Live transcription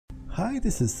Hi,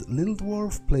 this is Little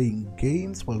Dwarf playing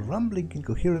games while rambling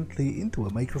incoherently into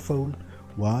a microphone.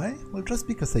 Why? Well, just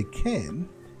because I can.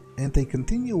 And I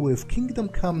continue with Kingdom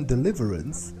Come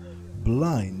Deliverance,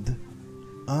 Blind.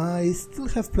 I still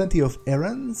have plenty of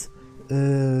errands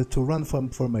to run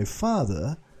for my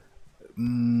father.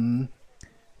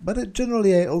 But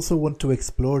generally I also want to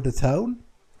explore the town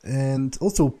and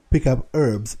also pick up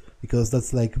herbs, because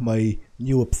that's like my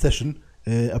new obsession.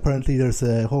 Apparently there's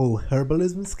a whole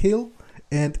herbalism skill,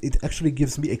 and it actually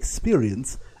gives me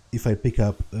experience if I pick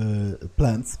up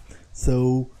plants.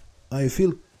 So I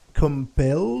feel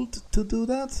compelled to do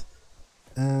that.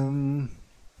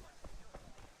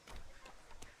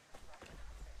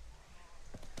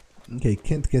 Okay,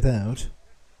 can't get out.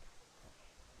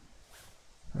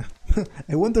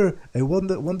 I wonder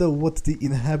what the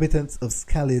inhabitants of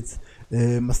Skalitz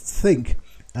must think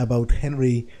about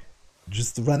Henry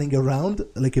just running around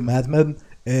like a madman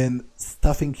and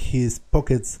stuffing his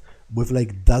pockets with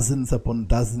like dozens upon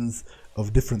dozens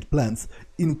of different plants,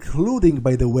 including,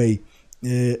 by the way,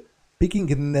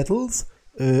 picking nettles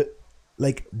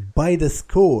like by the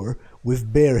score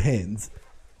with bare hands,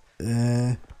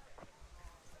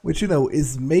 which, you know,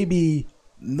 is maybe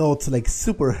not like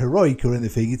super heroic or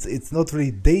anything. It's not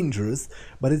really dangerous,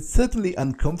 but it's certainly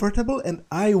uncomfortable, and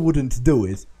I wouldn't do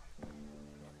it.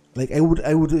 Like I would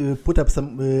put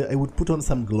on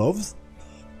some gloves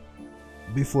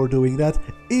before doing that.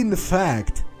 In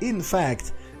fact,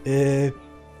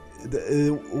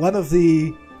 one of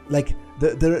the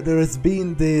there has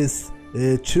been this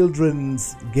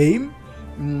children's game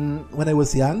when I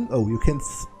was young. Oh, you can't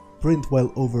sprint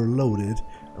while overloaded.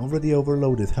 Already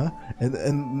overloaded, huh?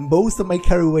 And most of my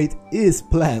carry weight is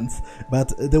plants,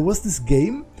 but there was this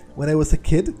game when I was a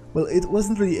kid. Well, it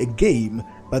wasn't really a game,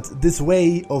 but this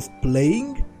way of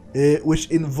playing, which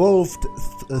involved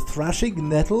thrashing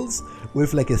nettles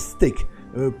with like a stick,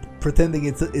 pretending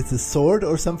it's a sword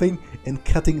or something, and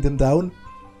cutting them down,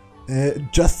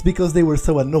 just because they were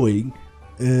so annoying.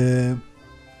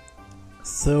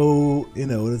 So, you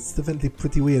know, it's definitely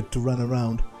pretty weird to run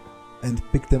around and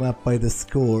pick them up by the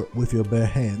score with your bare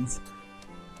hands.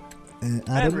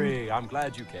 Henry, I'm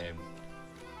glad you came.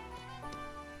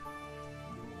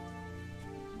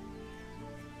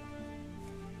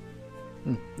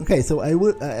 Okay, so I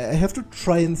have to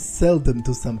try and sell them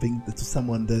to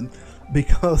someone then,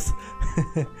 because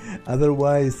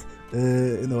otherwise,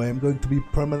 you know, I'm going to be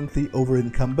permanently over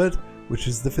encumbered, which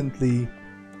is definitely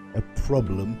a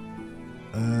problem.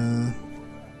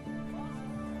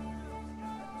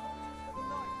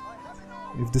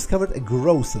 We've discovered a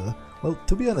grocer. Well,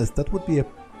 to be honest, that would be a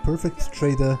perfect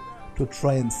trader to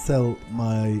try and sell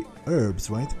my herbs,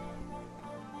 right?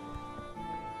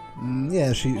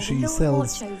 Yeah, she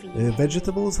sells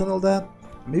vegetables and all that.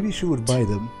 Maybe she would buy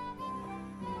them.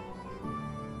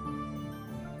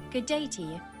 Good day to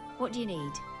you. What do you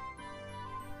need?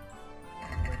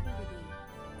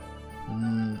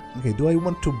 Okay, do I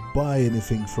want to buy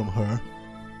anything from her?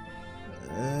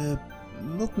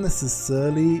 Not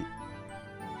necessarily.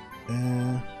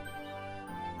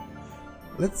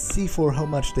 Let's see for how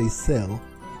much they sell.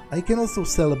 I can also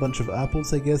sell a bunch of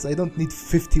apples, I guess. I don't need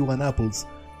 51 apples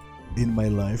in my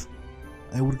life.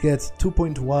 I would get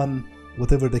 2.1,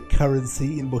 whatever the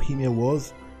currency in Bohemia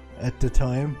was at the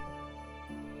time.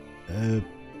 I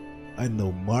don't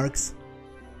know, marks?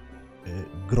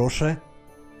 Grosze?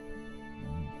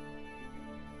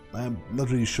 I'm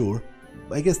not really sure.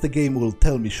 I guess the game will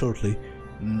tell me shortly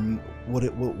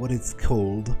what it's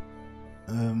called.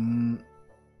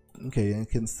 Okay, I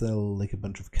can sell like a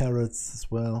bunch of carrots as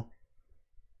well.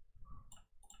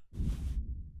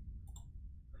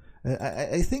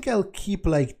 I think I'll keep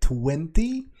like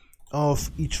 20 of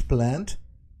each plant.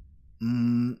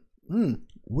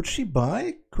 Would she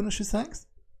buy Kunoshisangs?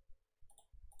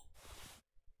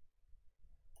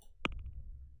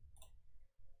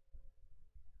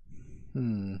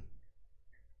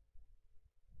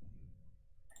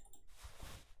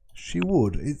 She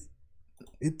would.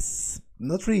 It's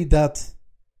not really that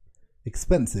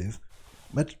expensive,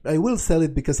 but I will sell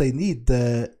it because I need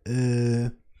the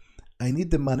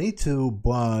money to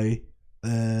buy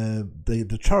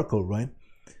the charcoal, right?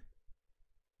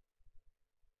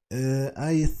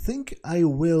 I think I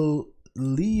will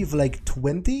leave like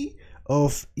 20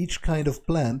 of each kind of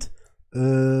plant,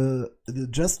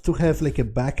 just to have like a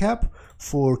backup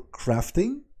for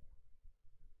crafting.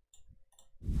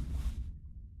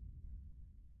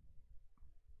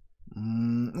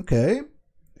 Okay.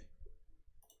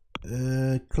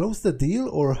 Close the deal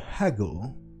or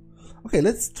haggle? Okay,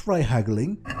 let's try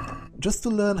haggling, just to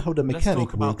learn how the mechanic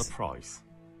Let's talk about works. the price.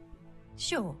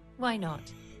 Sure, why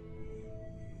not?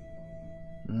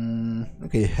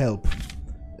 Okay, help.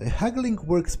 Haggling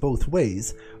works both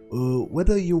ways.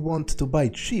 Whether you want to buy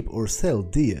cheap or sell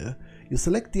dear, you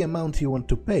select the amount you want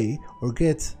to pay or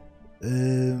get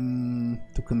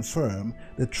to confirm.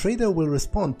 The trader will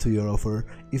respond to your offer.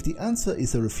 If the answer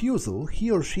is a refusal,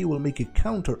 he or she will make a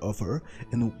counter offer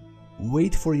and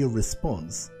wait for your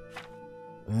response.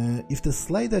 If the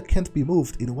slider can't be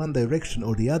moved in one direction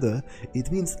or the other, it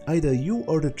means either you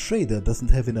or the trader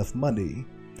doesn't have enough money.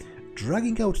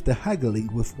 Dragging out the haggling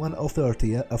with one offer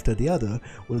after the other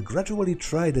will gradually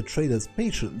try the trader's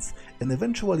patience, and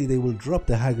eventually they will drop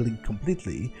the haggling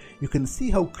completely. You can see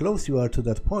how close you are to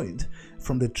that point.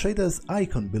 From the trader's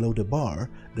icon below the bar,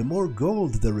 the more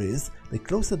gold there is, the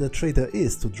closer the trader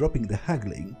is to dropping the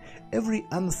haggling. Every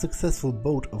unsuccessful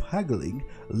bout of haggling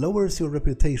lowers your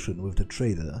reputation with the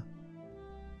trader.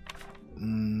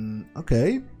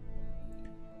 Okay.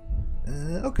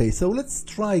 Okay, so let's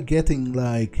try getting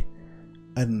like,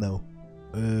 I don't know,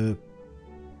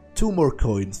 2 more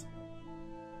coins.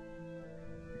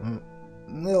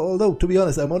 Although, to be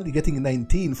honest, I'm only getting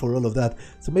 19 for all of that,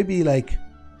 so maybe like,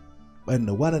 I don't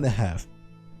know, 1.5.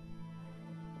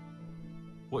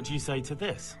 What do you say to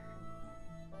this?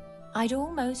 I'd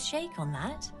almost shake on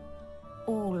that.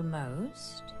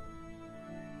 Almost.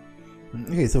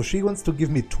 Okay, so she wants to give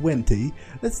me 20.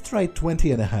 Let's try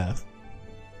 20.5.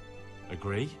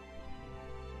 Agree?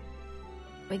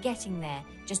 We're getting there.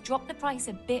 Just drop the price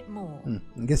a bit more.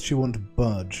 I guess she won't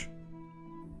budge.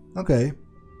 Okay.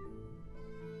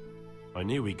 I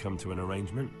knew we'd come to an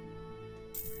arrangement.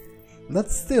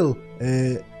 That's still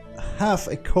half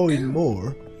a coin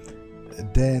more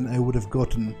than I would have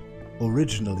gotten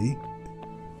originally.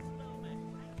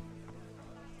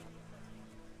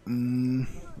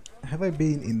 Have I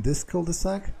been in this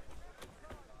cul-de-sac?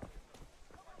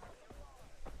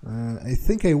 I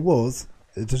think I was,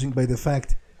 judging by the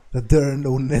fact that there are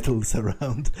no nettles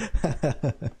around.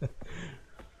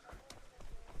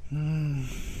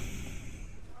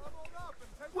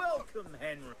 Welcome,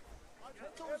 Henry.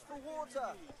 Kettles for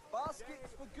water, baskets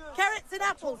for goods. Carrots and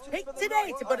apples picked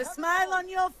today to put a smile on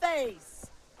your face.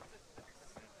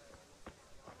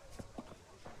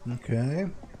 Okay.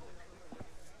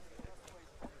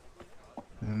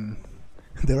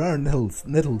 There are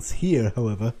nettles here,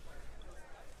 however.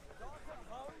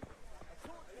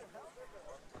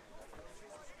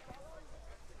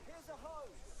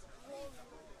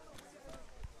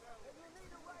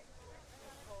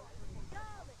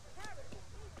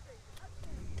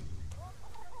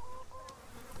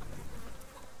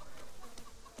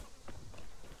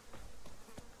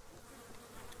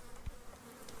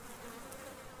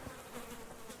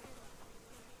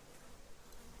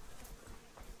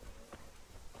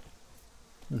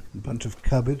 A bunch of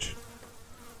cabbage.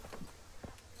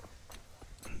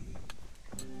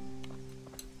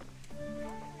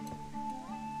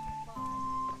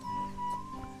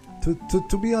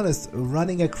 To be honest,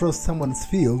 running across someone's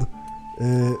field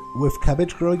with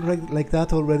cabbage growing like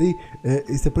that already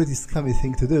is a pretty scummy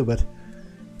thing to do, but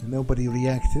nobody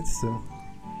reacted, so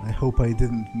I hope I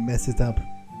didn't mess it up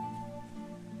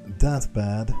that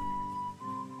bad.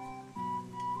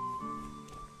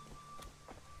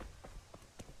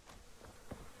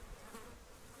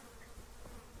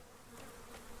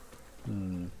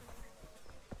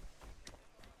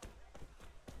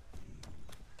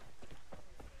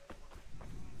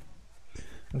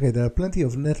 Okay, there are plenty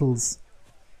of nettles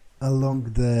along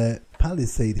the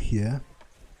palisade here,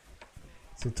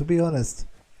 so to be honest,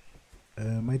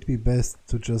 might be best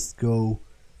to just go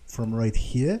from right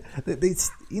here.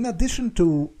 In addition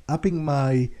to upping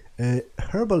my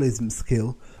herbalism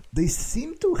skill, they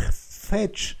seem to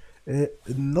fetch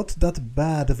not that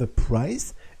bad of a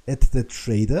price at the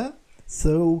trader,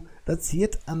 so that's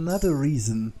yet another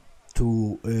reason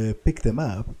to pick them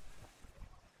up.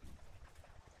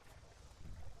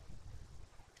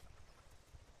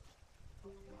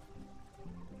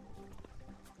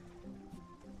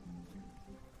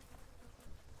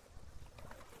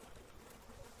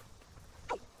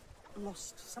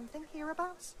 Lost something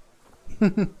hereabouts?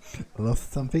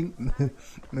 Lost something?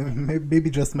 Maybe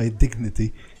just my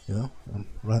dignity, you know? I'm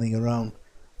running around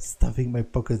stuffing my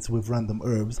pockets with random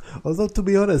herbs. Although, to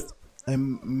be honest,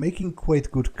 I'm making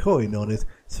quite good coin on it,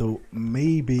 so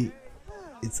maybe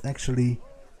it's actually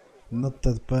not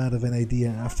that bad of an idea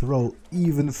after all,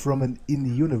 even from an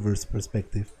in-universe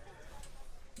perspective.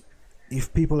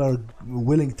 If people are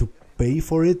willing to pay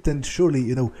for it, then surely,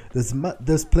 you know,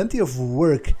 there's plenty of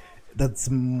work that's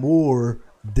more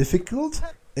difficult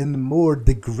and more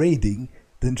degrading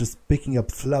than just picking up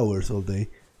flowers all day.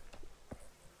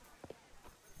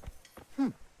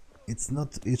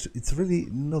 It's really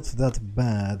not that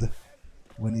bad.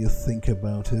 when you think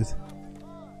about it.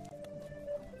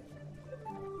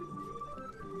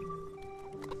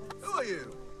 Who are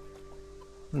you?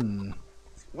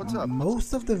 What's up?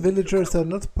 Most of the villagers are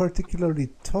not particularly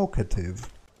talkative.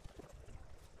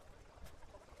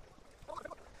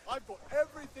 I've got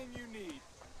everything you need,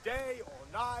 day or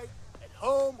night, at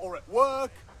home or at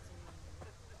work.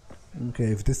 Okay,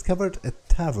 I've discovered a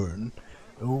tavern,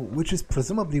 which is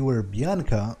presumably where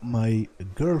Bianca, my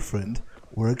girlfriend,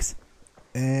 works.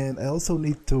 And I also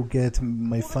need to get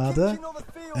my father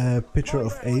a pitcher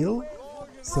of ale,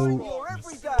 so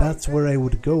that's where I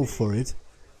would go for it.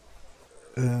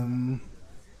 Cucumbers,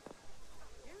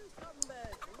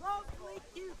 lovely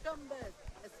cucumbers,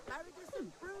 asparagus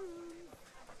and prunes.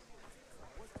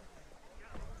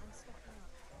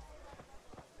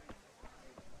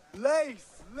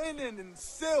 Lace, linen, and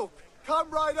silk. Come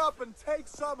right up and take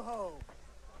some home.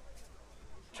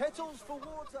 Kettles for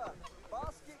water,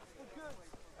 baskets for goods,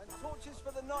 and torches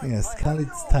for the night. Yes, I have it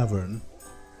Khalid's all. Tavern.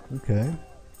 Okay.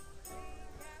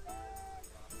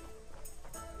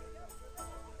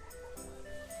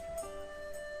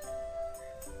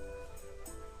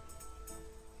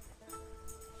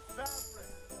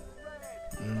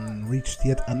 Reached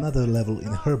yet another level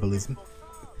in herbalism.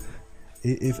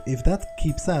 If that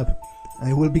keeps up,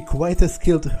 I will be quite a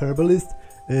skilled herbalist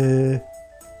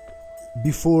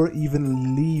before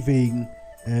even leaving,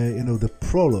 you know, the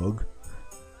prologue.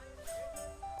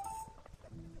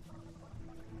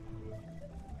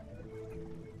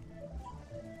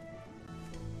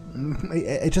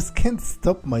 I just can't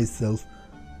stop myself.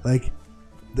 Like,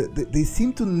 they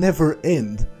seem to never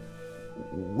end.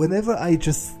 Whenever I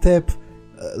just step,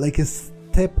 like a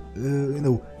step, you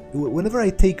know, whenever I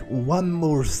take one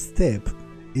more step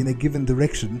in a given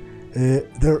direction,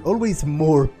 there are always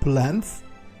more plants.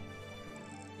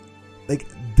 Like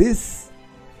this,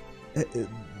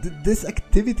 this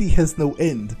activity has no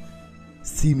end,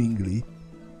 seemingly.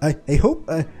 I hope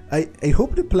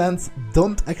the plants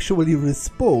don't actually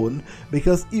respawn,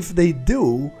 because if they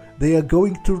do, they are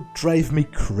going to drive me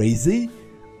crazy,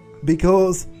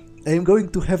 because I am going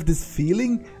to have this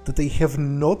feeling that I have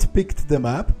not picked them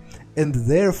up and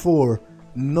therefore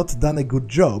not done a good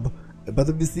job. But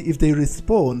obviously if they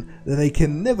respawn, then I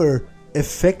can never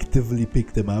effectively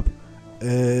pick them up,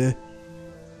 and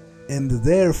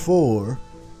therefore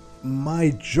my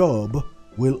job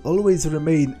will always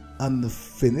remain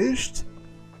unfinished,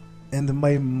 and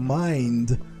my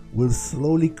mind will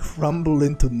slowly crumble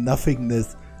into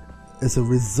nothingness as a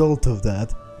result of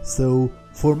that. So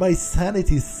for my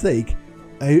sanity's sake,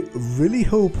 I really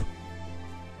hope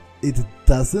it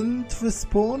doesn't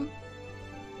respawn.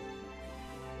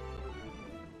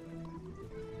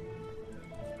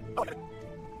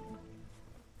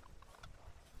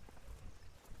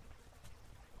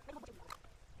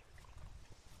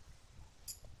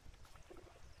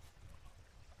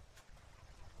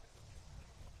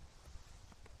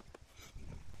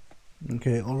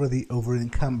 Okay, already over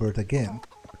encumbered again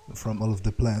from all of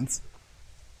the plants.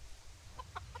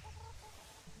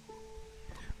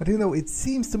 But you know, it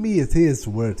seems to me it is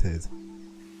worth it.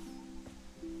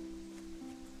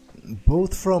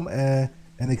 Both from an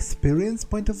experience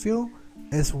point of view,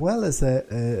 as well as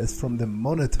from the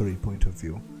monetary point of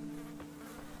view.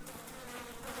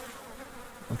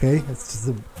 Okay, it's just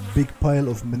a big pile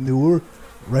of manure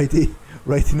right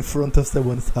in front of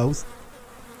someone's house.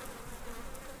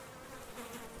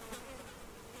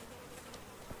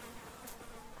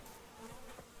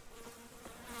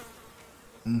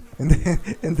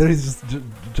 And there is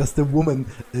just a woman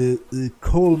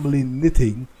calmly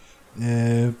knitting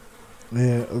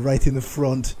right in the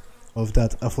front of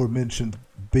that aforementioned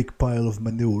big pile of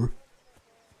manure,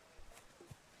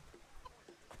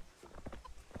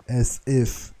 as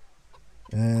if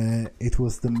it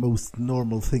was the most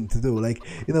normal thing to do. Like,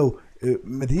 you know,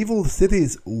 medieval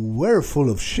cities were full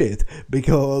of shit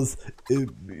because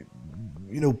you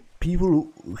know,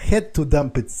 people had to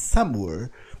dump it somewhere.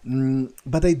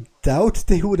 But I doubt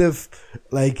they would have,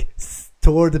 like,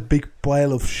 stored a big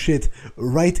pile of shit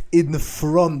right in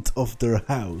front of their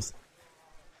house.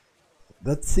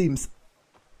 That seems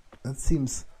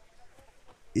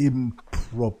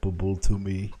improbable to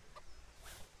me.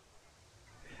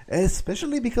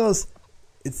 Especially because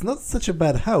it's not such a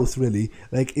bad house, really.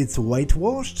 Like, it's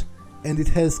whitewashed and it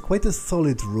has quite a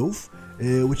solid roof,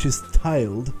 which is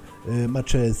tiled,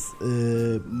 much as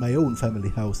my own family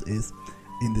house is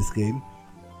in this game.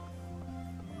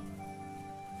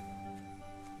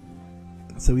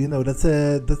 So, you know, that's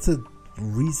a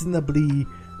reasonably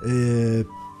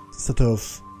sort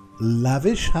of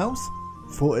lavish house,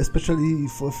 for especially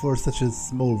for such a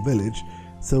small village.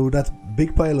 So that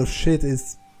big pile of shit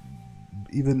is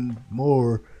even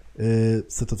more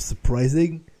sort of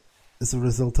surprising as a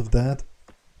result of that.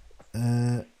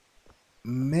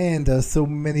 Man, there are so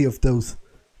many of those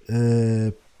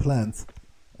plants.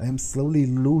 I am slowly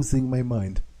losing my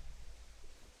mind.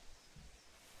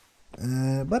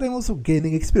 But I'm also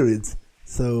gaining experience.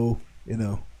 So, you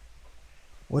know,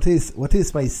 what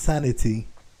is my sanity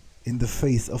in the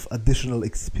face of additional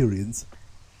experience?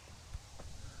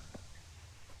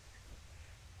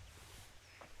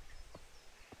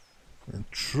 And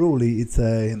truly, it's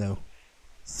a, you know,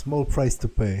 small price to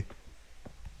pay.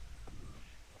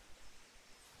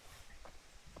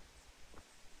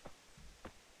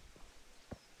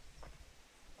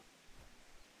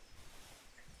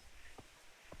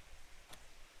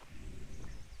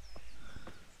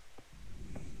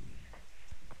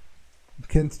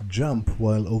 Can't jump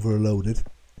while overloaded.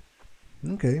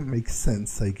 Okay, makes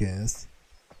sense, I guess.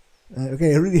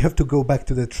 Okay, I really have to go back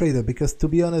to the trader because, to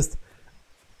be honest,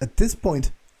 at this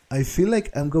point I feel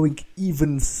like I'm going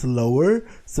even slower,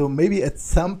 so maybe at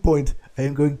some point I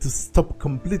am going to stop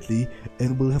completely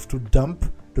and will have to dump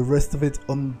the rest of it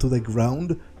onto the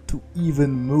ground to even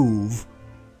move.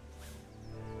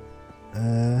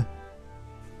 You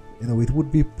know, it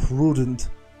would be prudent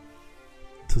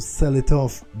to sell it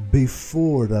off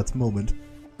before that moment.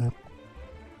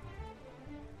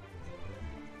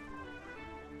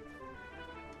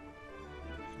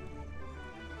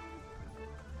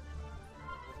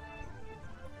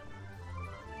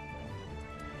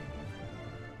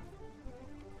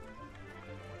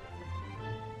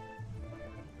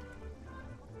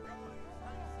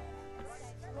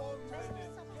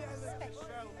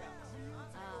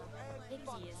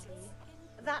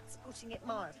 That's putting it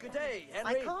mildly. Good day, I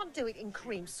Henry. can't do it in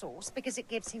cream sauce because it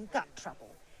gives him gut trouble.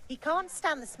 He can't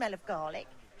stand the smell of garlic,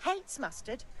 hates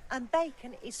mustard, and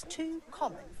bacon is too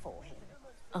common for him.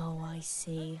 Oh, I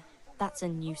see. That's a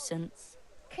nuisance.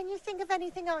 Can you think of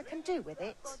anything I can do with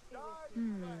it?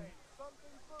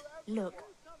 Look,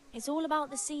 it's all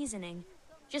about the seasoning.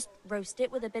 Just roast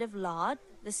it with a bit of lard,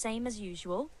 the same as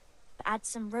usual, but add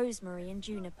some rosemary and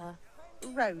juniper.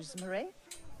 Rosemary?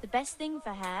 The best thing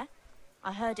for hair.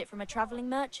 I heard it from a travelling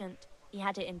merchant. He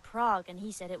had it in Prague and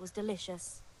he said it was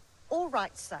delicious. All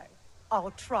right, so I'll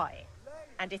try it.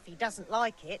 And if he doesn't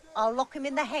like it, I'll lock him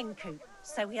in the hen coop,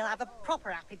 so he'll have a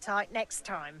proper appetite next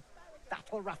time.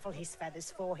 That'll ruffle his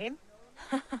feathers for him.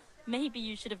 Maybe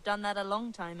you should have done that a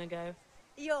long time ago.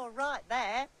 You're right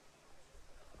there.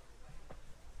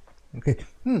 Okay.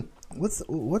 What's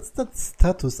that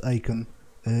status icon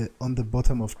on the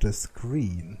bottom of the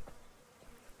screen?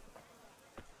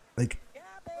 Like,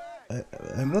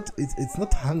 I'm not. It's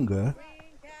not hunger.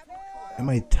 Am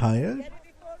I tired?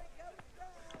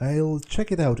 I'll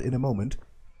check it out in a moment.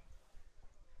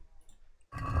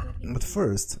 But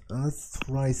first, let's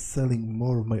try selling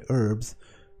more of my herbs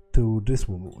to this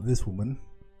woman.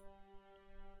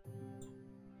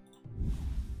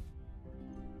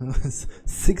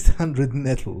 600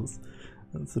 nettles.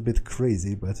 That's a bit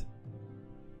crazy, but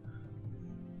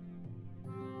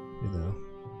you know,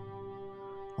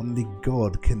 only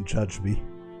God can judge me.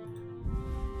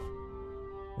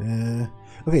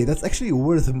 Okay, that's actually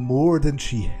worth more than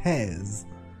she has.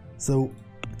 So,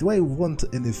 do I want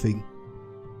anything?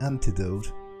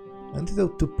 Antidote.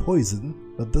 Antidote to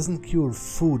poison, but doesn't cure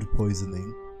food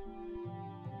poisoning.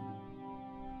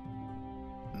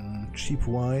 Cheap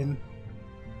wine.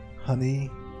 Honey.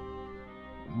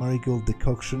 Marigold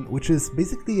decoction, which is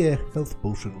basically a health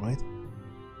potion, right?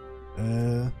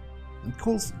 It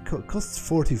costs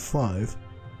 45,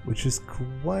 which is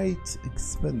quite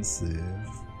expensive.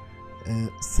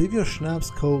 Savior Schnapps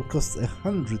costs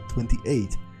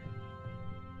 128.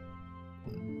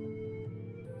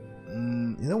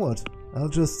 You know what? I'll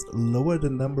just lower the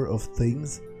number of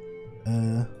things.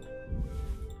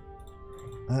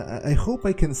 I hope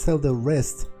I can sell the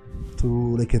rest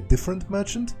to like a different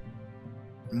merchant.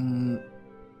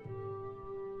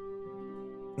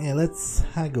 Yeah, let's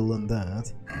haggle on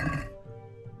that.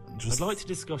 I'd like to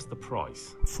discuss the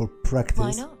price. For practice.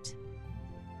 Why not?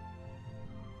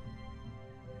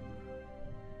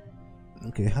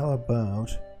 Okay, how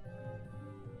about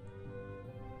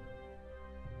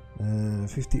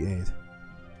 58?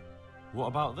 What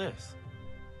about this?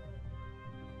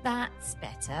 That's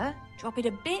better. Drop it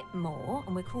a bit more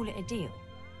and we'll call it a deal.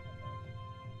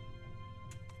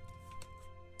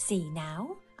 See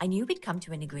now? I knew we'd come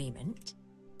to an agreement.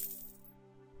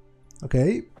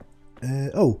 Okay.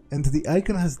 Oh, and the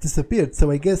icon has disappeared, so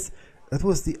I guess that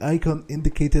was the icon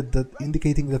indicating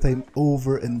that I'm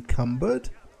over encumbered.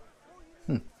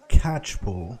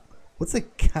 Catchpole. What's a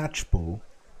catchpole?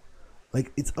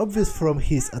 Like, it's obvious from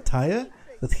his attire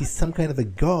that he's some kind of a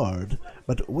guard,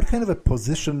 but what kind of a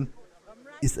position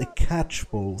is a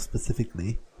catchpole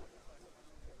specifically?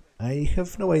 I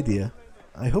have no idea.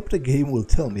 I hope the game will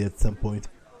tell me at some point.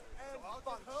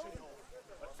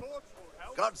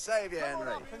 God save you,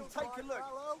 Henry. Take a look.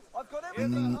 I've got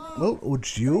Well,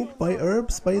 would you buy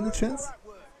herbs by any chance?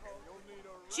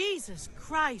 Jesus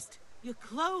Christ, your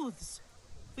clothes.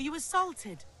 Were you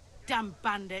assaulted? Damn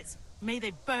bandits. May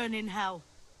they burn in hell.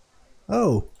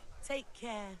 Oh. Take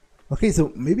care. Okay,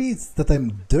 so maybe it's that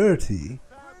I'm dirty.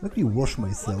 Let me wash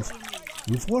myself.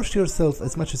 You've washed yourself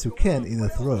as much as you can in a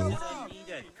throw.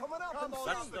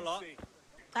 That's the lot.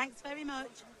 Thanks very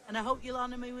much, and I hope you'll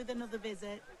honor me with another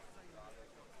visit.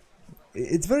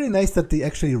 It's very nice that they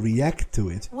actually react to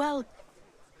it. Well,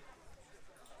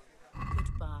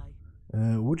 goodbye.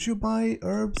 Would you buy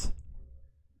herbs?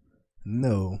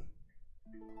 No.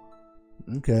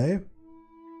 Okay.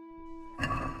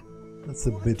 That's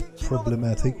a bit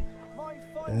problematic.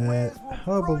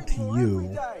 How about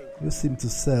you? You seem to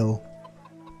sell,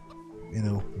 you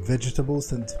know,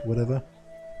 vegetables and whatever.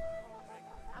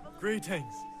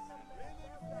 Greetings.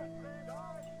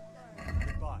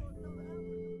 Goodbye.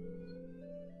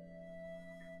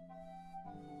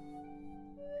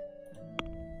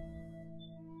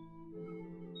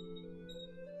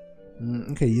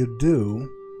 Okay, you do.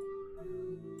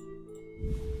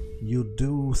 You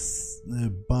do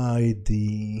buy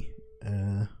the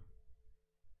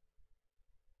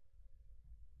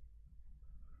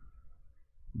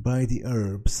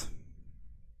herbs.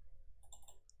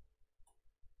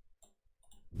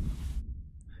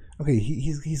 Okay,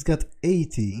 he's got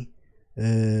 80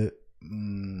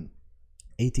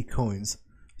 80 coins,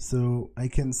 so I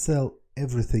can sell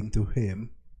everything to him.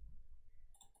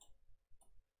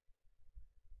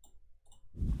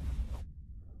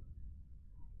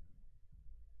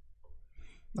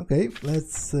 Okay,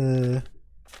 let's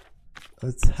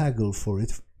haggle for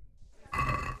it,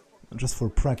 just for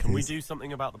practice. Can we do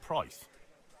something about the price?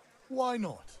 Why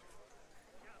not?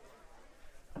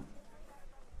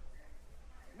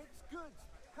 mixed goods,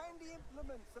 handy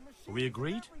implements, and machines Are we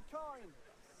agreed? of every kind.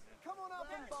 Come on up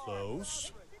and buy.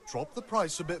 Close. Drop the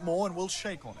price a bit more and we'll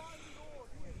shake on it.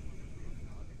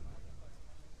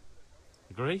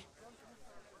 Agree?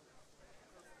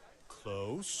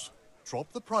 Close.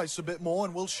 Drop the price a bit more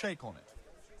and we'll shake on it.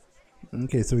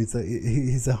 Okay, so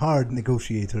he's a hard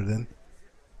negotiator then.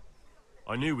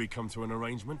 I knew we'd come to an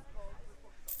arrangement.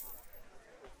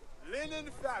 Linen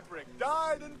fabric,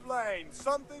 dyed and plain,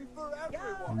 something for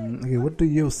everyone. Okay, what do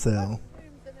you sell?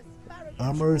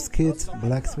 Armorer's kit,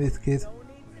 blacksmith kit.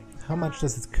 How much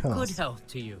does it cost? Good health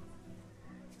to you.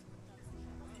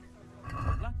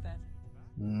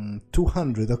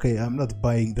 200. Okay, I'm not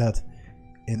buying that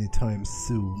anytime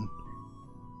soon.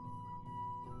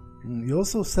 You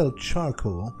also sell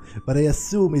charcoal, but I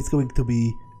assume it's going to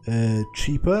be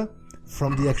cheaper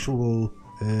from the actual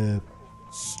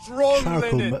Strong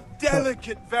charcoal linen,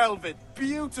 delicate velvet,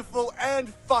 beautiful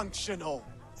and functional.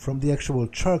 From the actual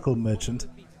charcoal merchant.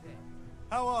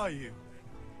 How are you?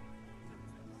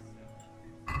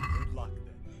 Good luck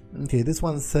then. Okay, this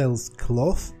one sells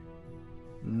cloth.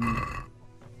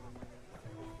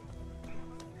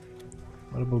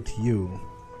 What about you?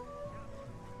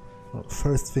 Well,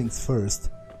 first things first.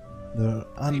 There are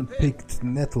unpicked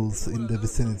nettles in the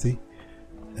vicinity.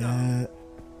 I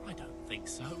don't think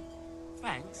so.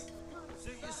 Thanks.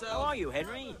 How are you,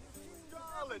 Henry?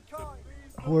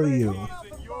 Who are you?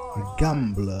 A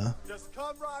gambler. Just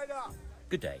come right up.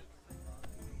 Good day.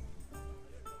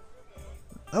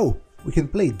 Oh, we can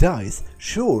play dice.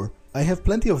 Sure, I have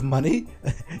plenty of money.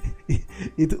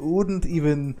 It wouldn't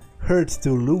even hurt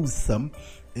to lose some.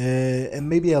 And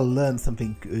maybe I'll learn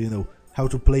something, you know, how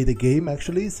to play the game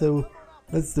actually, so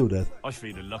let's do that. I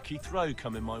feel a lucky throw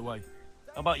coming my way.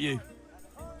 How about you?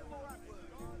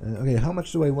 Okay, how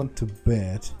much do I want to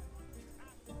bet?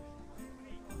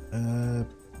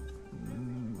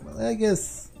 I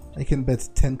guess I can bet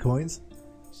 10 coins.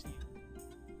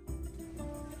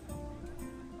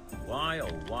 Why,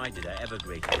 oh why did I ever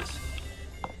agree to this?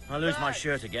 I'll lose my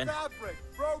shirt again. Fabric,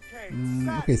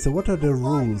 brocade, Okay, so what are the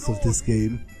rules of this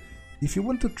game? If you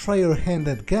want to try your hand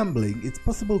at gambling, it's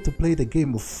possible to play the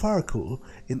game of Farkle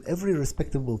in every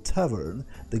respectable tavern.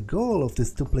 The goal of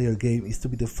this two-player game is to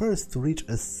be the first to reach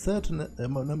a certain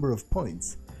number of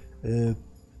points.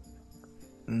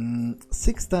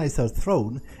 6 dice are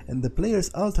thrown and the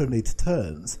players alternate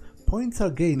turns. Points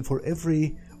are gained for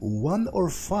every 1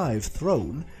 or 5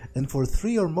 thrown and for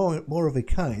 3 or more of a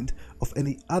kind of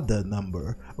any other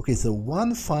number. Okay, so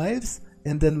 1 5s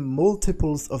and then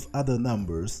multiples of other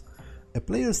numbers. A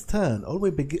player's turn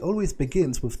always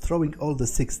begins with throwing all the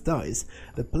 6 dice.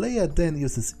 The player then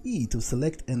uses E to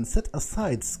select and set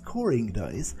aside scoring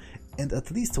dice, and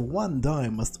at least 1 die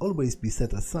must always be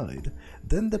set aside.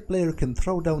 Then the player can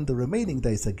throw down the remaining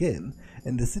dice again,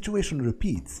 and the situation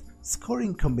repeats.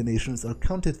 Scoring combinations are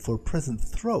counted for present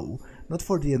throw, not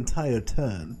for the entire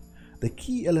turn. The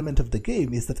key element of the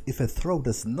game is that if a throw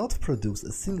does not produce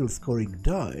a single scoring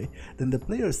die, then the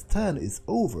player's turn is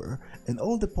over and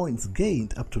all the points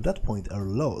gained up to that point are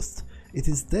lost. It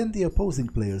is then the opposing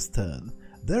player's turn.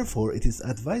 Therefore, it is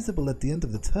advisable at the end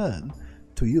of the turn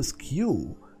to use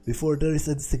Q before there is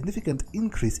a significant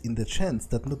increase in the chance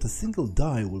that not a single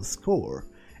die will score.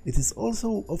 It is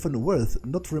also often worth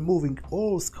not removing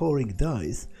all scoring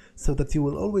dice, so that you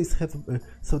will always have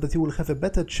a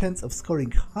better chance of scoring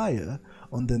higher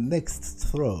on the next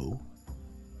throw.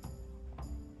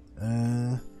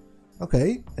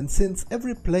 Okay, and since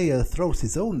every player throws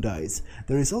his own dice,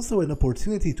 there is also an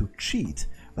opportunity to cheat,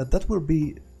 but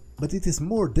it is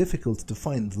more difficult to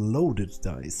find loaded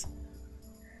dice.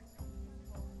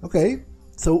 Okay,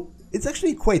 so it's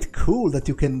actually quite cool that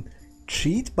you can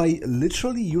cheat by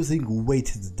literally using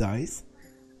weighted dice,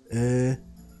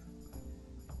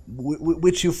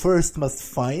 which you first must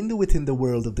find within the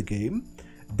world of the game.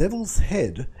 Devil's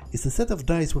Head is a set of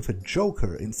dice with a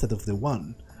joker instead of the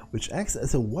 1, which acts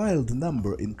as a wild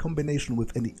number in combination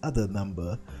with any other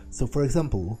number. So for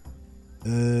example,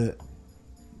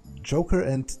 joker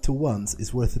and 2 1s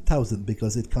is worth 1000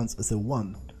 because it counts as a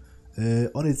 1.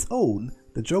 On its own,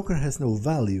 the joker has no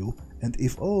value, and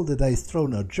if all the dice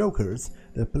thrown are jokers,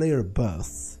 the player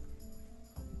busts.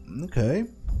 Okay,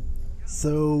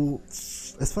 so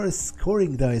as far as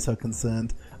scoring dice are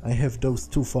concerned, I have those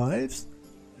 2 5s,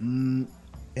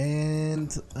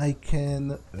 and I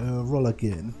can roll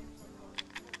again.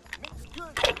 Mixed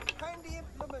goods, handy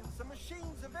implements, and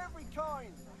machines of every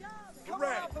kind. Come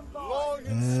up and buy. Long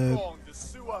and strong to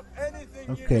sew up anything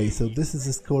you Okay, need. so this is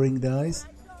the scoring dice.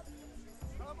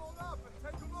 Come on up and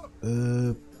take a look.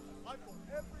 I've got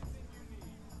everything you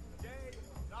need. Day,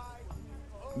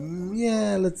 night,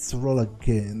 Yeah, let's roll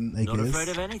again, I Not guess. afraid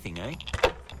of anything, eh?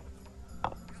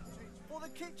 for the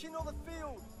kitchen or the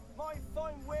field. My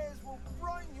fine wares will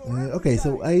brighten your Okay,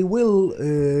 so I will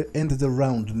end the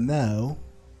round now.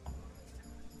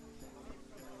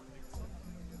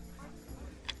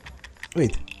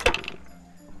 Wait.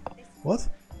 What?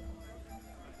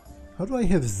 How do I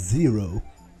have 0?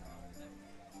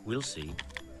 We'll see.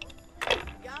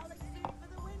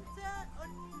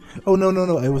 Oh no no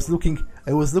no! I was looking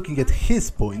at his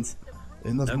points,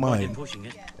 not No point mine. in pushing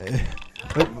it.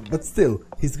 But still,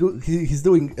 he's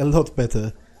doing a lot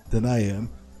better than I am.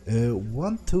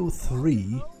 1, 2,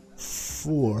 3,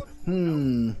 4.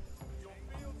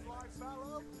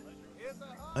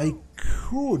 I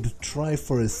could try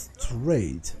for a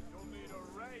straight.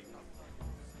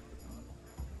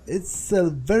 It's a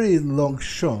very long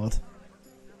shot.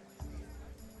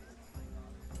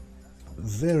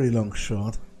 Very long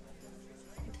shot.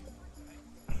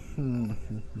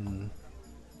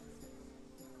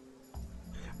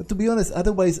 But to be honest,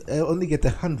 otherwise I only get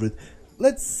 100.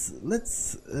 Let's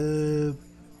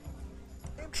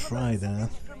try that.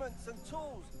 instruments and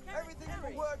tools. Everything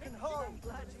for work and home.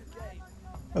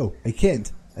 Oh, I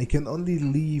can't. I can only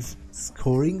leave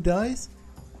scoring dice.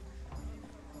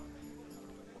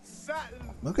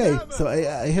 Okay, so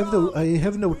I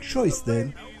have no choice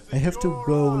then. I have to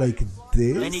go like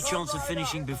this. Any chance of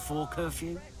finishing before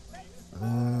curfew?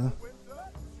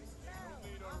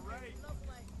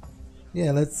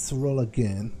 Yeah, let's roll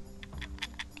again.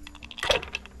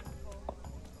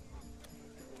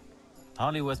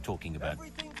 Hardly worth talking about.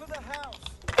 Everything for the house.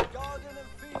 Garden and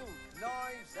field.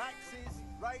 Knives, axes,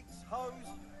 rakes, hoes.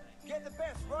 Get the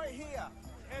best right here.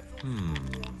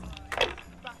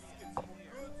 Baskets for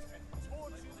goods and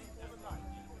torches for the night.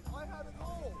 I have it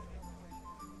all.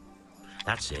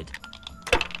 That's it.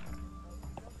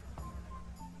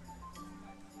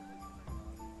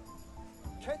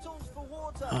 Kettles for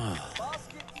water,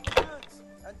 baskets for goods,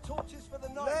 and torches for the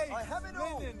night. I have it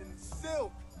all. Linen and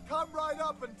silk. Come right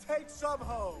up and take some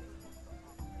home.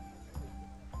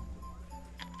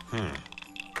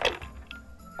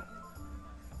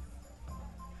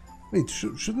 Wait,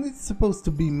 shouldn't it supposed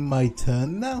to be my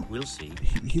turn now? We'll see.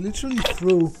 He literally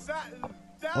threw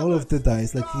all of the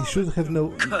dice, like he should have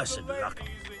no... Cursed luck.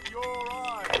 In your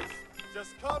eyes.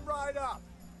 Just come right up.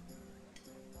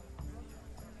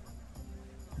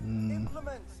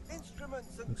 Implements,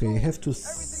 instruments, and Okay, I tools. have to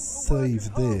Everything for work save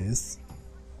and home. this.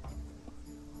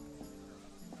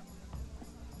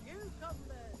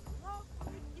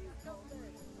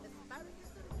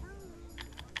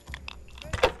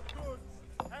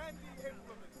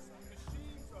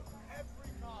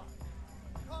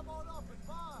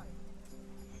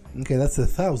 Okay, that's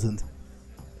 1,000.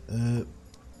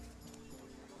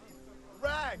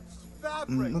 Rags,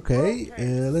 fabric, Okay,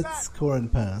 brocade, let's sack. score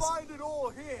and pass. Find it all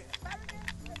here.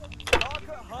 Dark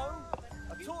at home,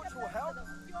 a torch will help.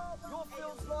 Your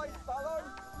fields lie fallow.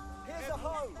 Here's a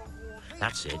hoe.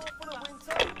 That's it. For the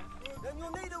winter, then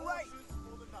you'll need a rake.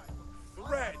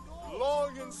 Thread,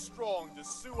 long and strong to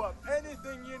sew up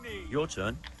anything you need. Your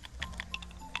turn.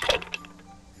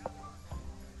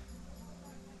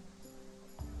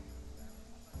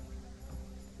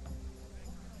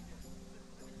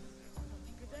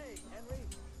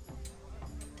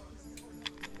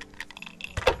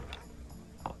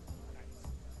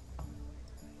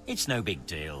 It's no big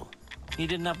deal. He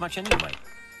didn't have much anyway.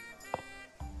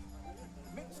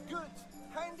 Mixed goods,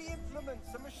 handy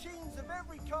implements, and machines of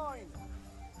every kind.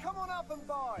 Come on up and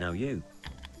buy. Now you.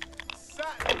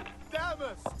 Satin,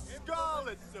 damask,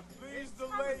 scarlet to please the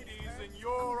ladies in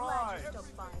your eyes.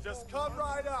 Just come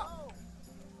right up.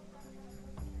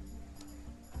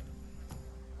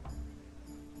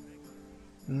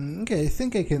 Okay, I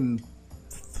think I can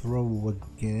throw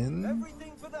again.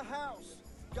 Everything for the house,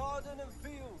 garden and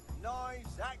field,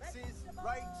 knives, axes,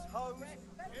 rakes, hoes.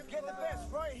 Get the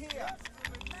best right here.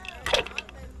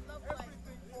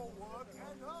 Everything for work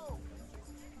and home.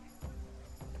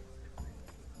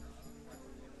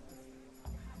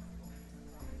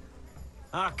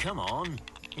 Ah, come on.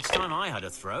 It's time I had a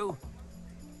throw.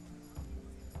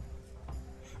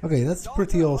 Okay, that's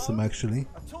pretty awesome actually.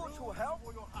 A torch will help.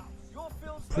 Your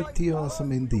fields Pretty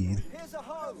awesome indeed. Here's a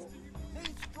hoe.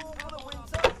 Need straw for the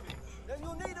winter. Then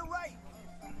you'll need a rake.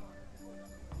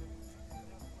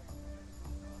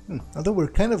 Although we're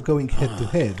kind of going head to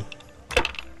head.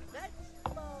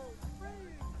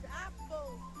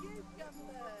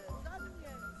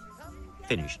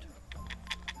 Finished.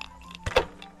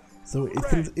 So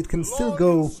it can still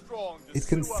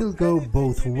go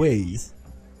both ways.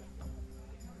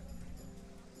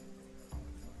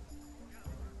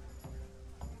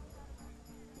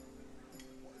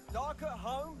 Dark at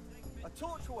home, a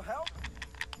torch will help.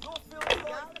 Your fields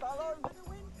lie fallow.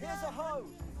 Here's a hoe.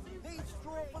 Need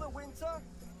straw for the winter.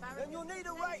 Then you'll need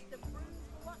a rake.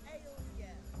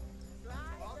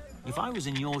 If I was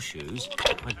in your shoes,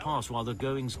 I'd pass while the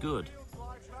going's good.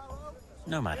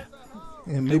 No matter.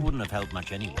 Yeah, It maybe, wouldn't have helped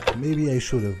much anyway. maybe I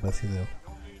should have, but you know.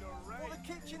 For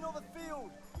the kitchen or the field.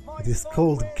 It is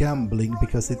called gambling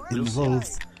because it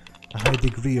involves a high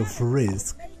degree of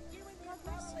risk.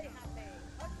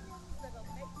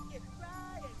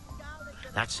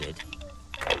 That's it.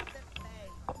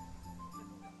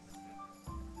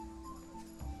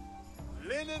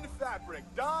 Linen fabric,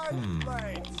 dyed and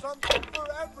plain, something for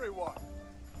everyone.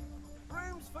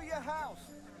 Brooms for your house.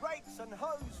 Rakes and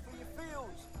hoes for your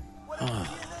fields. Whatever you need.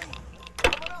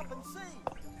 Come on up and see.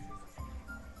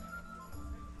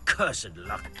 Cursed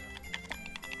luck.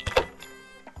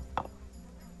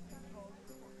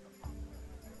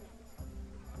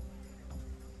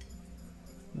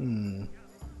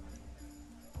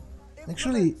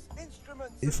 Actually,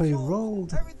 Instruments if and I tools,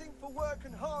 rolled... everything for work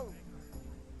and home.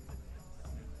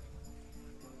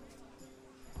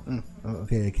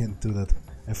 Okay, I can't do that.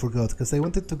 I forgot, because I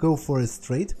wanted to go for a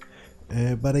straight,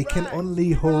 but I can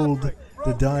only hold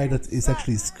the die that is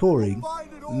actually scoring,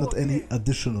 not any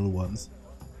additional ones.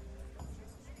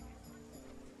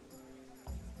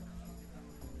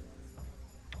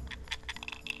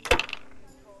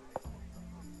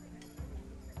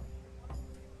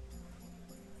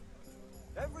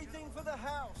 Everything for the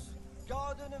house.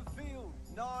 Garden and field.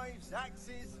 Knives,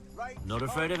 axes, rakes. Not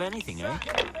afraid of anything, eh?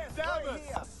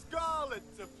 Damask, scarlet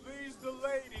to please the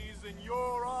ladies in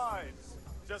your eyes.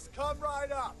 Just come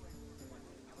right up.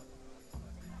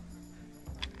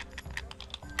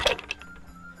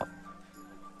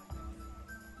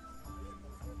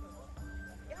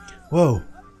 Whoa!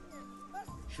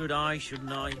 Should I,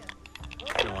 shouldn't I?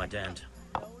 No, I daren't.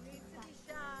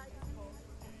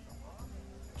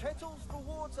 Kettles for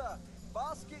water.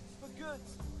 Baskets for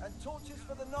goods. And torches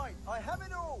for the night. I have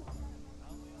it all.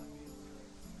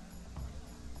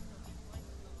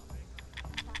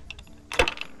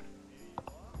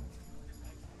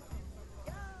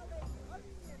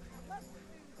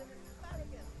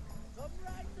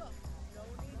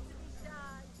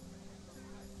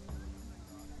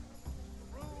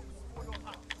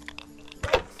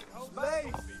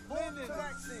 Lace, linen,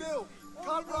 silk.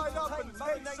 Come right up and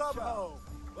take some home.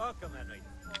 Welcome, Henry.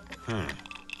 Carrots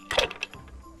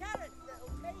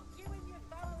that'll make you and your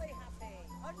family happy.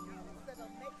 Onions that'll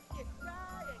make you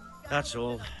cry and That's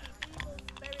all.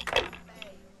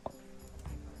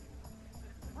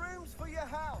 Brooms for your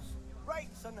house.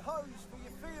 Rakes and hoes for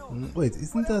your fields. Wait,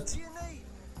 isn't What else that... do you need?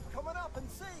 Come on up and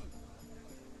see.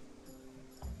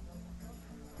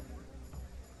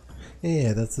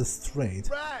 Yeah, that's a straight.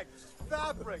 Rags,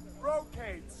 fabric,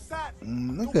 brocade,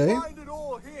 satin. Okay. You'll find it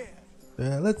all here.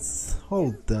 Let's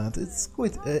hold that. It's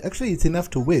quite... actually, it's enough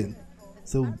to win.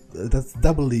 So that's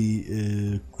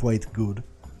doubly quite good.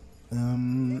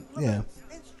 Yeah.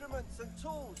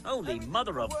 Holy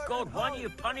mother of God, why do you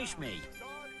punish me?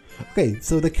 Okay,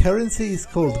 so the currency is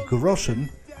called groschen.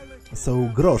 So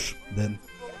grosz, then.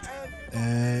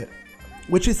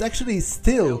 Which is actually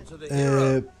still...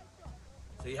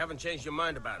 So you haven't changed your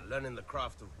mind about learning the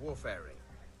craft of warfaring?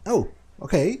 Oh,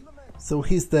 okay. So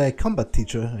he's the combat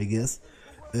teacher, I guess.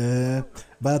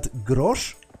 But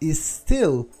grosz is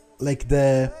still like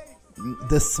the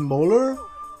smaller...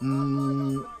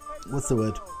 what's the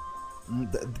word?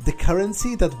 The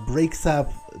currency that breaks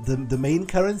up the main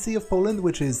currency of Poland,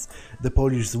 which is the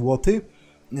Polish złoty.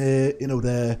 You know,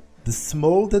 the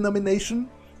small denomination,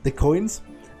 the coins,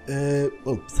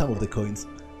 well, some of the coins,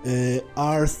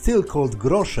 are still called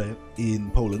grosze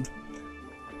in Poland,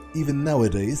 even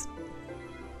nowadays.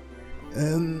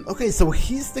 Okay, so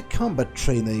he's the combat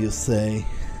trainer, you say.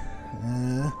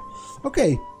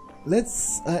 Okay,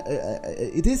 let's...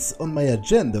 it is on my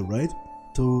agenda, right?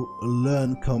 To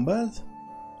learn combat.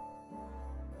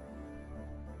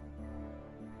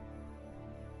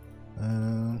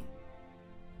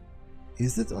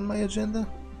 Is it on my agenda?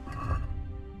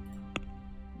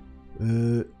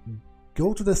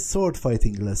 Go to the sword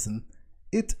fighting lesson.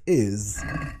 It is.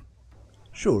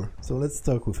 Sure, so let's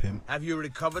talk with him. Have you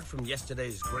recovered from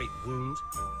yesterday's great wound?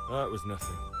 That was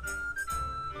nothing.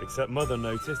 Except Mother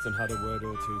noticed and had a word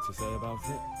or two to say about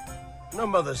it. No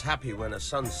mother's happy when a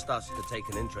son starts to take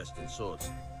an interest in swords.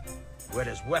 Where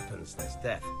there's weapons, there's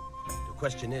death. The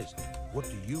question is, what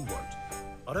do you want?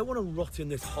 I don't want to rot in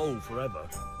this hole forever.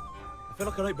 I feel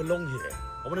like I don't belong here.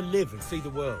 I want to live and see the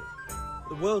world.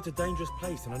 The world's a dangerous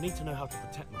place and I need to know how to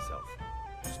protect myself.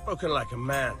 Spoken like a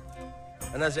man.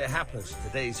 And as it happens,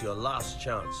 today's your last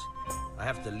chance. I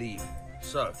have to leave.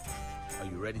 So, are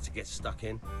you ready to get stuck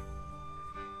in?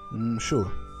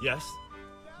 Sure. Yes.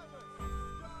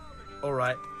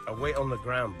 Alright, I'll wait on the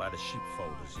ground by the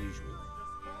sheepfold as usual.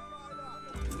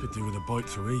 Could do with a bite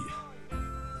to eat.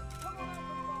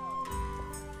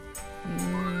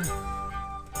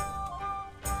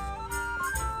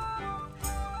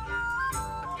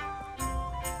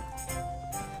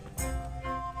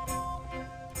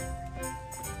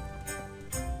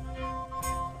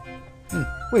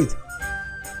 Wait,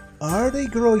 are they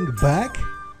growing back?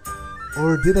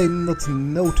 Or did I not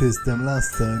notice them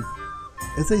last time?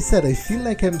 As I said, I feel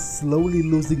like I'm slowly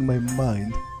losing my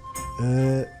mind.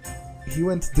 He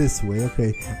went this way,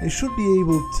 okay. I should be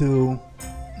able to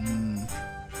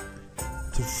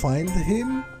find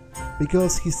him,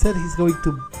 because he said he's going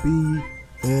to be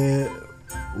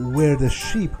where the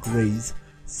sheep graze.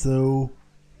 So,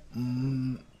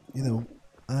 you know,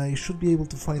 I should be able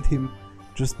to find him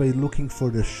just by looking for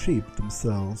the sheep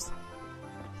themselves.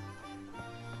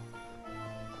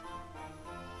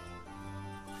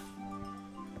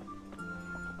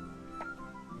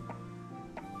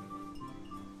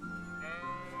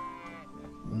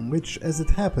 Which, as it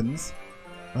happens,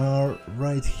 are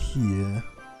right here.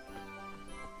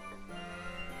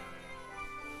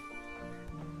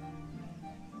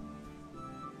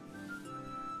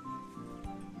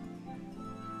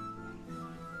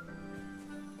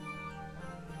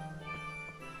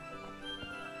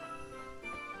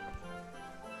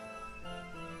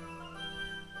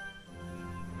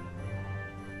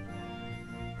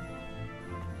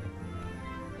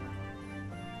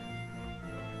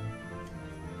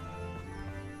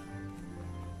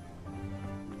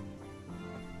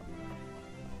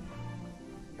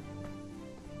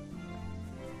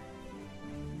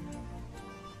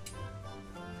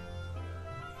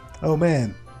 Oh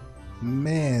man,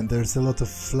 there's a lot of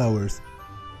flowers.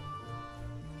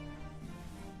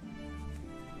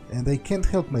 And I can't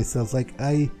help myself, like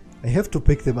I have to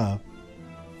pick them up.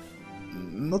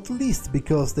 Not least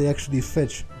because they actually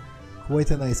fetch quite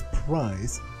a nice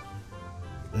price.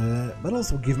 But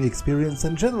also give me experience,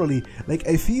 and generally, like,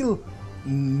 I feel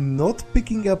not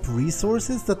picking up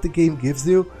resources that the game gives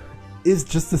you is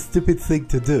just a stupid thing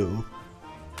to do.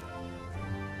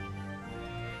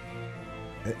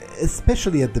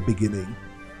 Especially at the beginning,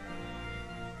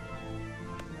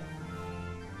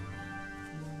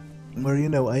 where, you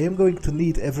know, I am going to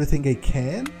need everything I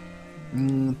can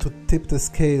to tip the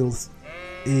scales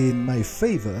in my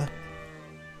favor.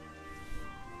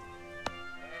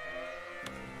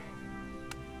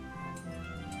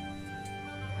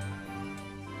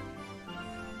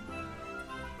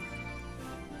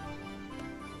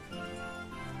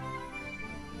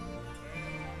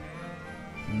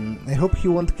 I hope he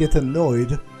won't get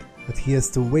annoyed that he has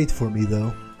to wait for me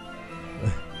though.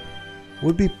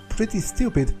 Would be pretty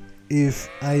stupid if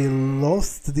I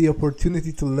lost the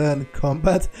opportunity to learn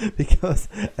combat because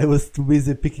I was too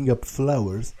busy picking up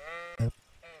flowers. Hey,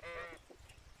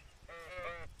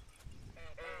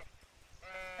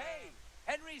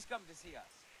 Henry's come to see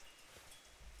us.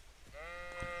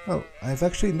 Oh, I've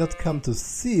actually not come to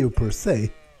see you per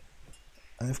se.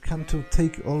 I've come to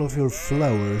take all of your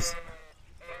flowers.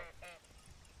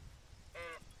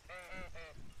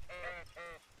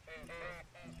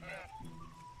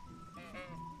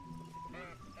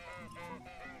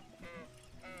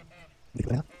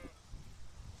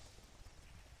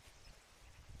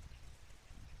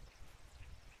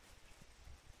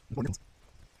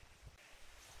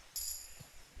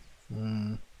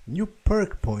 New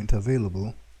perk point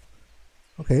available.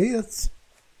 Okay, that's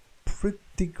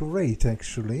pretty great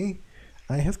actually.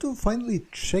 I have to finally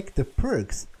check the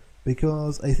perks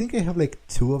because I think I have like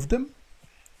 2 of them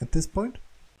at this point.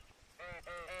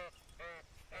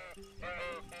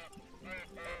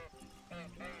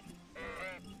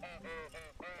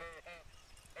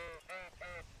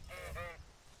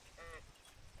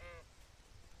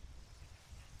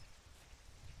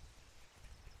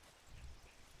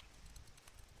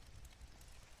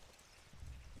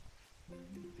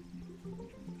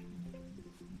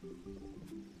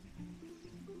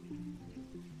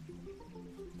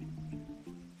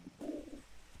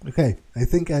 Okay, I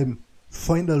think I'm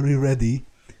finally ready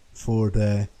for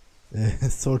the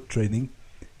sword training,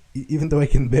 even though I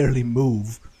can barely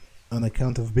move on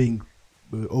account of being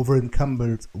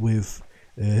over-encumbered with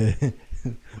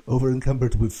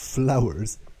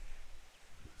flowers.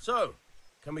 So,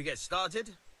 can we get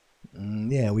started?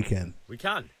 Yeah, we can. We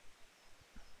can.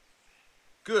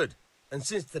 Good. And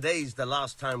since today's the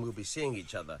last time we'll be seeing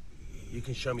each other, you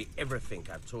can show me everything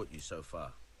I've taught you so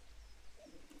far.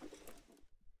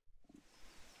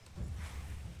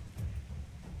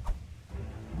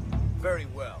 Very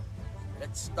well.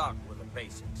 Let's start with the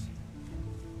basics.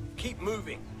 Keep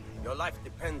moving. Your life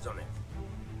depends on it.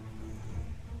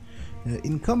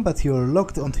 In combat, you're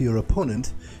locked onto your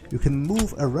opponent. You can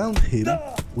move around him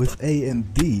with A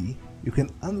and D. You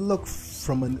can unlock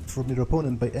from your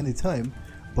opponent by any time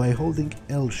by holding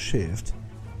L shift.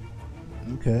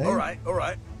 Okay.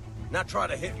 Alright. Now try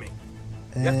to hit me.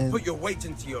 You have to put your weight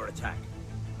into your attack.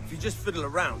 If you just fiddle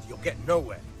around, you'll get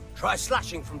nowhere. Try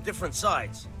slashing from different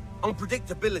sides.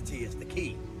 Unpredictability is the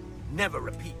key. Never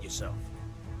repeat yourself.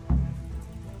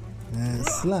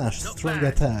 Slash, strong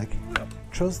attack.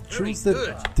 Just choose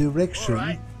the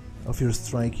direction of your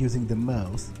strike using the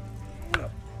mouse. Now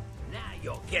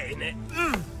you're getting it.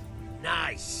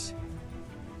 Nice.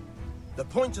 The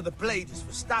point of the blade is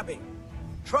for stabbing.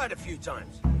 Try it a few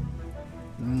times.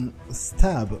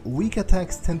 Stab. Weak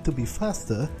attacks tend to be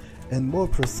faster and more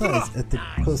precise at the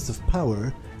cost of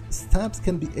power. Stabs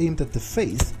can be aimed at the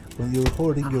face when you're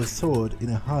holding your sword in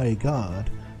a high guard,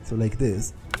 so like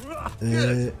this,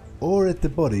 or at the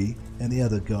body, any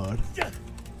other guard.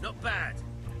 Not bad.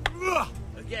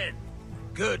 Again.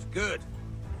 Good.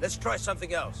 Let's try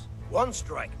something else. One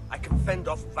strike I can fend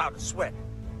off without a sweat,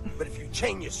 but if you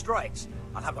chain your strikes,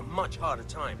 I'll have a much harder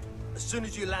time. As soon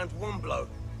as you land one blow,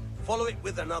 follow it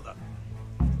with another.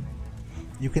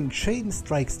 You can chain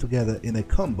strikes together in a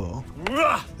combo.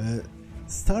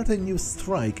 Start a new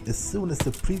strike as soon as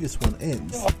the previous one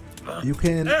ends. You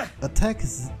can attack.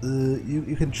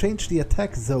 You can change the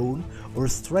attack zone or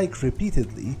strike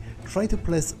repeatedly. Try to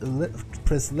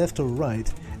press left or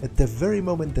right at the very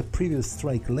moment the previous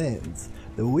strike lands.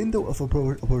 The window of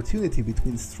opportunity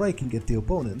between striking at the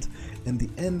opponent and the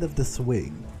end of the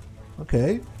swing.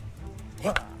 Okay.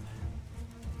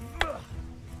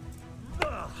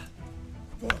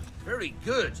 Very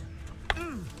good.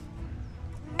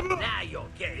 Now you're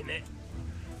getting it.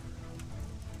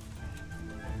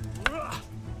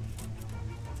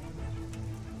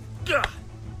 Good.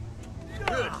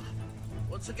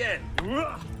 Once again.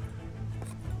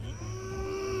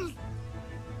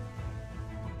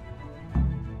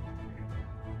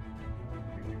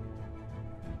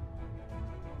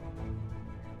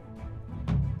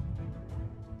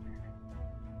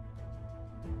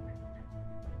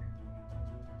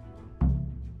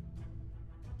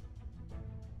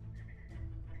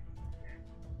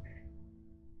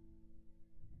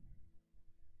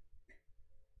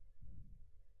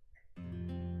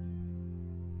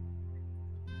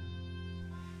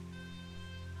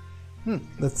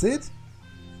 That's it?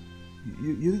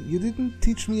 You didn't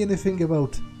teach me anything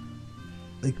about,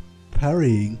 like,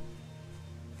 parrying.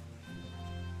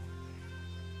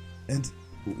 And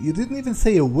you didn't even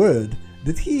say a word.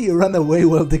 Did he run away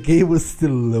while the game was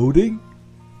still loading?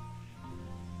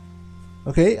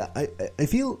 Okay, I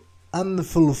feel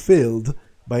unfulfilled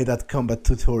by that combat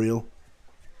tutorial.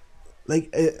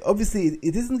 Like, obviously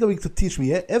it isn't going to teach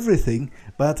me everything,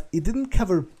 but it didn't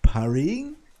cover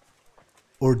parrying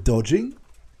or dodging.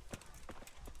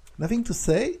 Nothing to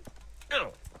say?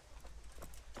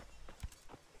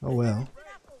 Oh well.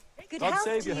 Good health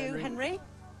to you, Henry.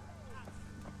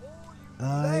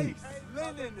 Lace,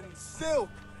 linen, and silk.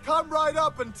 Come right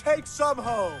up and take some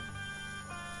home.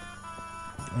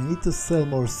 I need to sell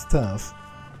more stuff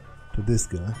to this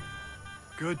guy.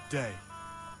 Good day.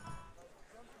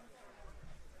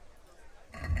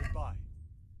 Goodbye.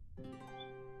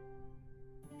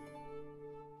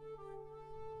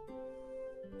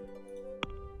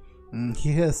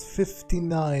 He has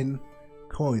 59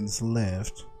 coins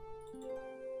left.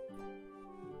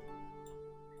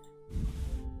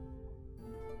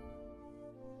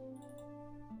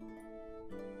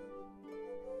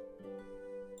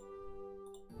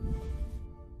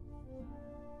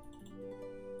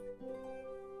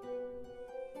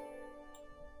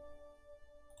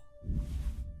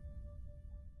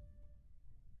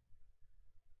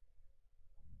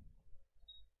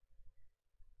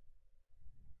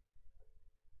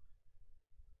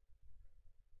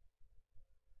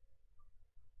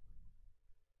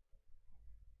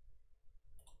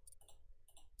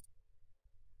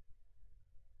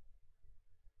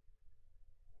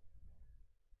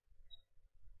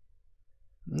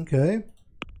 Okay.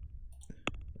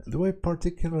 Do I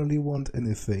particularly want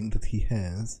anything that he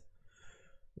has?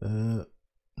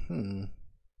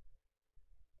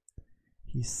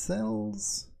 He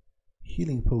sells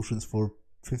healing potions for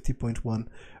 50.1,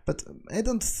 but I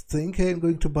don't think I'm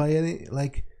going to buy any.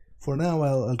 Like, for now,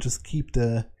 I'll just keep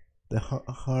the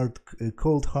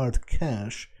cold hard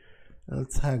cash.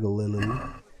 Let's haggle a little.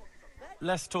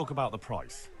 Let's talk about the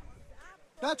price.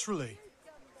 Naturally.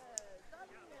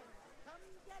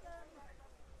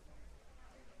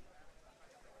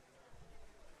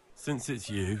 Since it's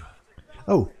you.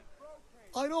 Oh.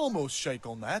 I'd almost shake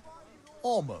on that.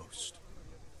 Almost.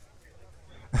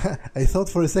 I thought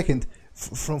for a second,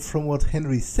 from what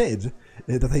Henry said,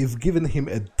 that I've given him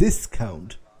a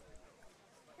discount.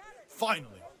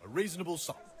 Finally, a reasonable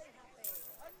sum.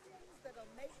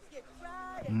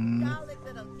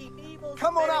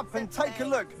 Come on up and take a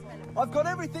look. I've got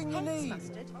everything you need.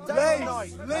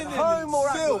 Lace, linen, home or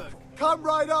silk. at work. Come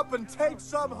right up and take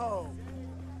some home.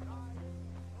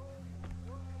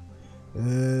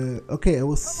 Okay, I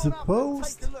was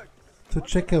supposed to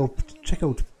check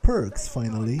out perks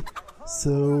finally,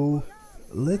 so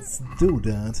let's do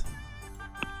that.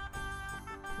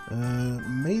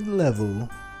 Main level.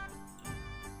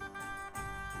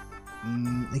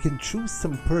 I can choose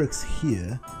some perks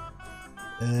here.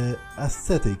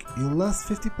 Aesthetic. You last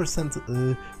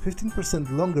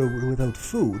 15% longer without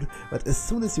food, but as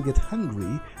soon as you get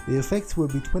hungry, the effects will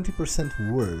be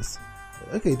 20% worse.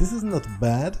 Okay, this is not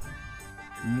bad.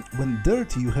 When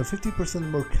dirty, you have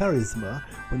 50% more charisma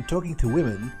when talking to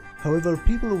women. However,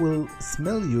 people will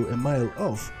smell you a mile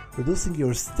off, reducing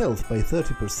your stealth by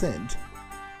 30%.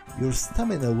 Your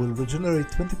stamina will regenerate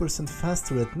 20%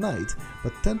 faster at night,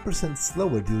 but 10%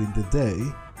 slower during the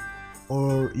day.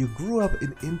 Or you grew up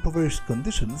in impoverished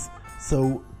conditions,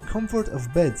 so comfort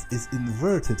of beds is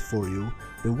inverted for you.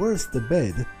 The worse the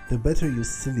bed, the better you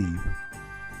sleep.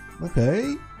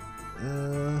 Okay.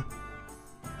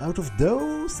 Out of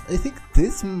those, I think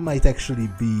this might actually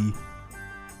be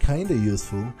kinda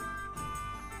useful.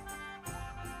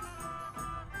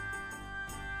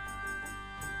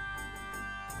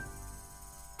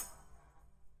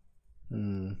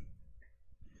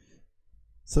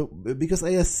 So, because I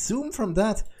assume from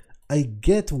that I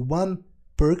get 1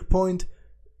 perk point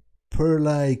per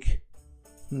like...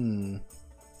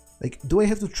 Like, do I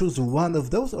have to choose one of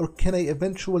those, or can I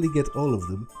eventually get all of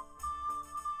them?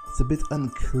 It's a bit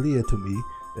unclear to me.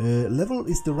 Level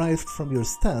is derived from your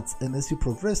stats, and as you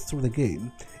progress through the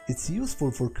game, it's useful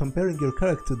for comparing your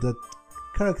character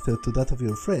to that of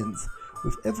your friends.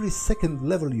 With every second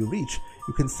level you reach,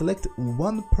 you can select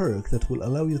 1 perk that will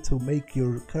allow you to make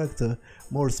your character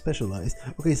more specialized.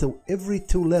 Okay, so every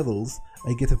 2 levels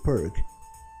I get a perk.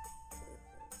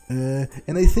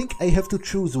 And I think I have to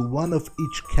choose one of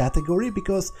each category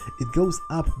because it goes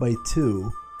up by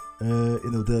 2.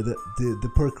 You know,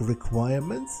 the perk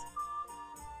requirements.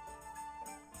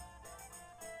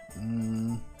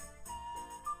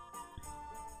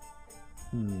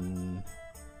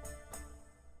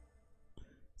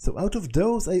 So out of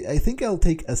those, I think I'll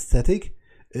take aesthetic.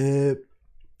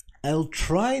 I'll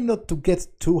try not to get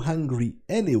too hungry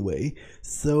anyway.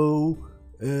 So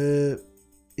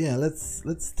yeah,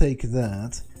 let's take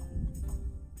that.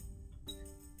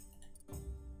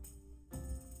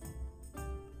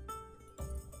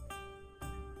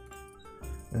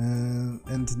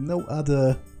 and no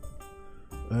other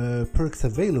perks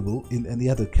available in any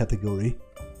other category.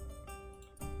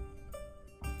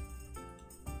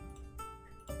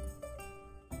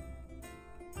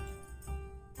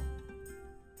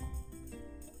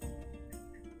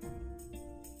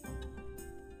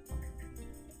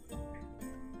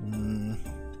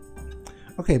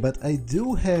 Okay, but I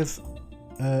do have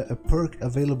a perk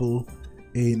available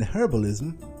in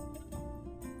herbalism,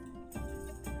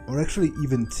 or actually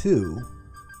even two.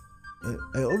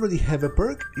 I already have a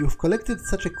perk. You've collected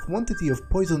such a quantity of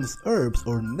poisonous herbs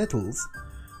or nettles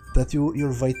that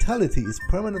your vitality is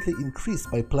permanently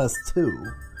increased by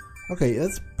 +2. Okay,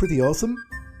 that's pretty awesome.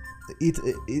 It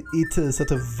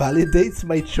sort of validates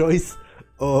my choice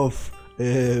of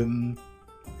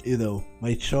you know,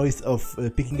 my choice of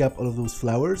picking up all of those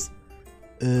flowers.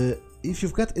 If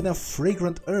you've got enough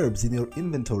fragrant herbs in your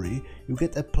inventory, you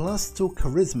get a +2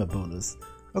 charisma bonus.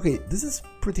 Okay, this is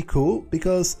pretty cool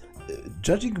because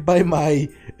judging by my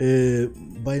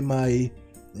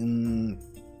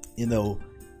you know,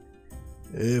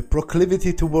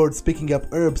 proclivity towards picking up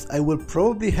herbs, I will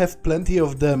probably have plenty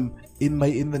of them in my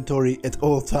inventory at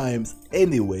all times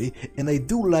anyway, and I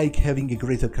do like having a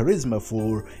greater charisma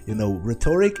for, you know,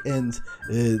 rhetoric and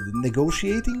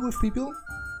negotiating with people.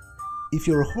 If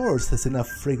your horse has enough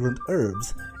fragrant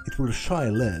herbs, it will shy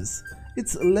less.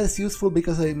 It's less useful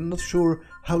because I'm not sure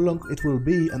how long it will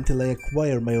be until I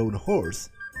acquire my own horse.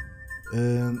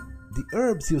 The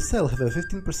herbs you sell have a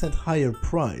 15% higher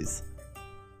price.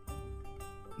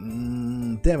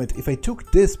 Damn it, if I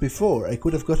took this before, I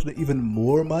could have gotten even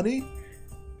more money.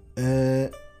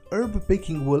 Herb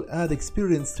picking will add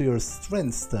experience to your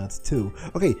strength stat too.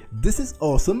 Okay, this is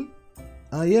awesome.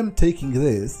 I am taking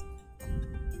this.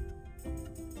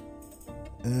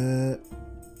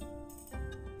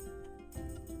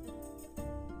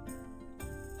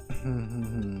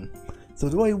 So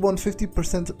do I want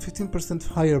 15%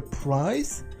 higher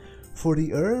price for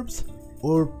the herbs,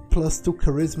 or +2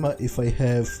 charisma if I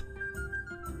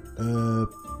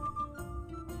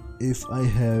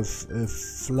have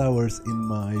flowers in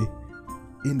my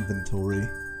inventory?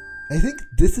 I think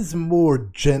this is more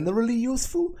generally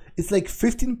useful. It's like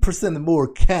 15% more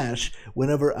cash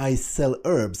whenever I sell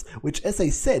herbs, which, as I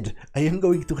said, I am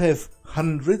going to have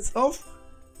hundreds of.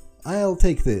 I'll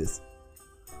take this.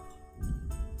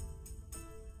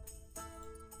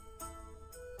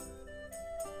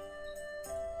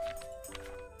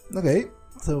 Okay,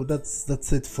 so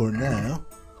that's it for now.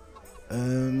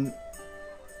 And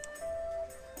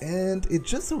it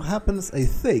just so happens, I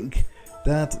think,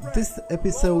 that this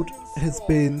episode has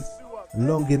been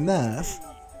long enough,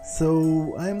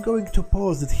 so I'm going to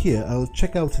pause it here. I'll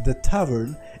check out the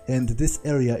tavern and this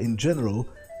area in general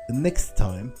next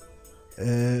time,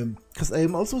 because I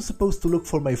am also supposed to look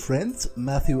for my friends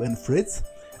Matthew and Fritz,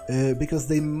 because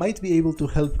they might be able to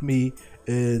help me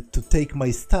to take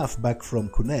my stuff back from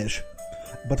Kunesh.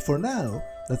 But for now,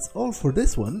 that's all for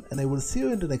this one, and I will see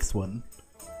you in the next one.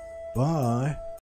 Bye!